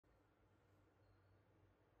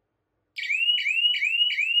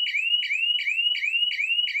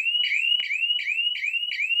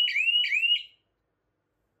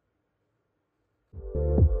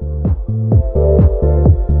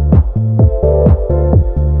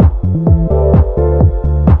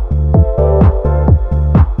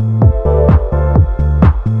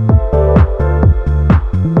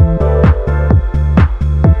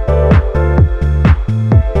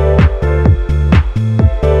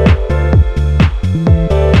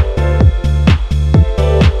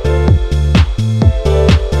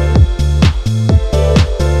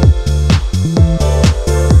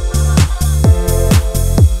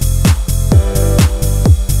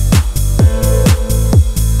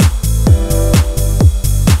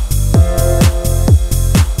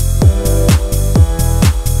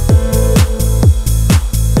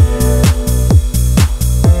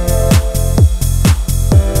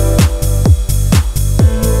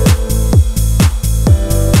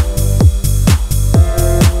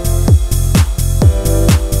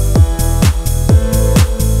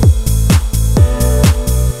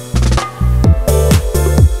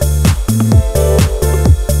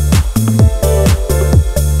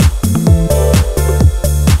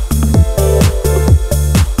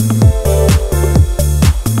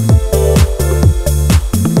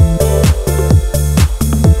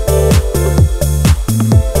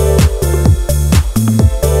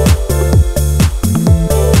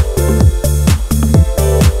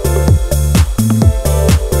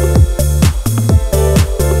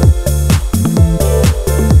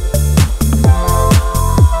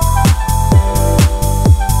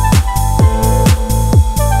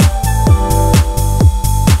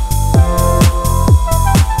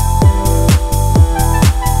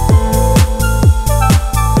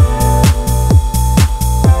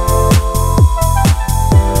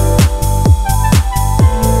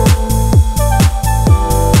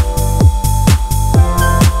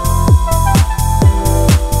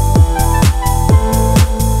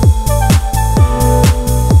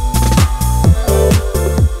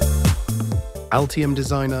Altium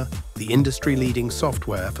Designer, the industry-leading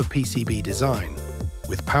software for PCB design,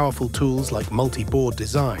 with powerful tools like multi-board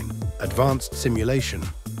design, advanced simulation.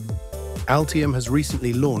 Altium has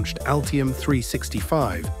recently launched Altium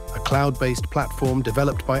 365, a cloud-based platform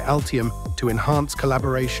developed by Altium to enhance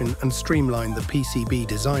collaboration and streamline the PCB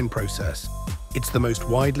design process. It's the most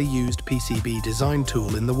widely used PCB design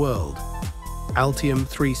tool in the world. Altium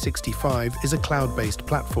 365 is a cloud-based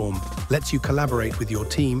platform, lets you collaborate with your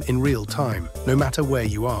team in real time, no matter where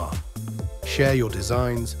you are. Share your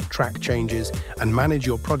designs, track changes, and manage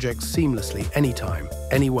your projects seamlessly anytime,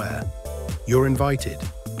 anywhere. You're invited.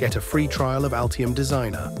 Get a free trial of Altium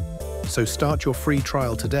Designer. So start your free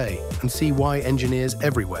trial today and see why engineers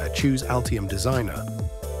everywhere choose Altium Designer.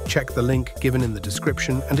 Check the link given in the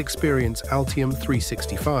description and experience Altium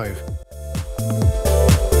 365.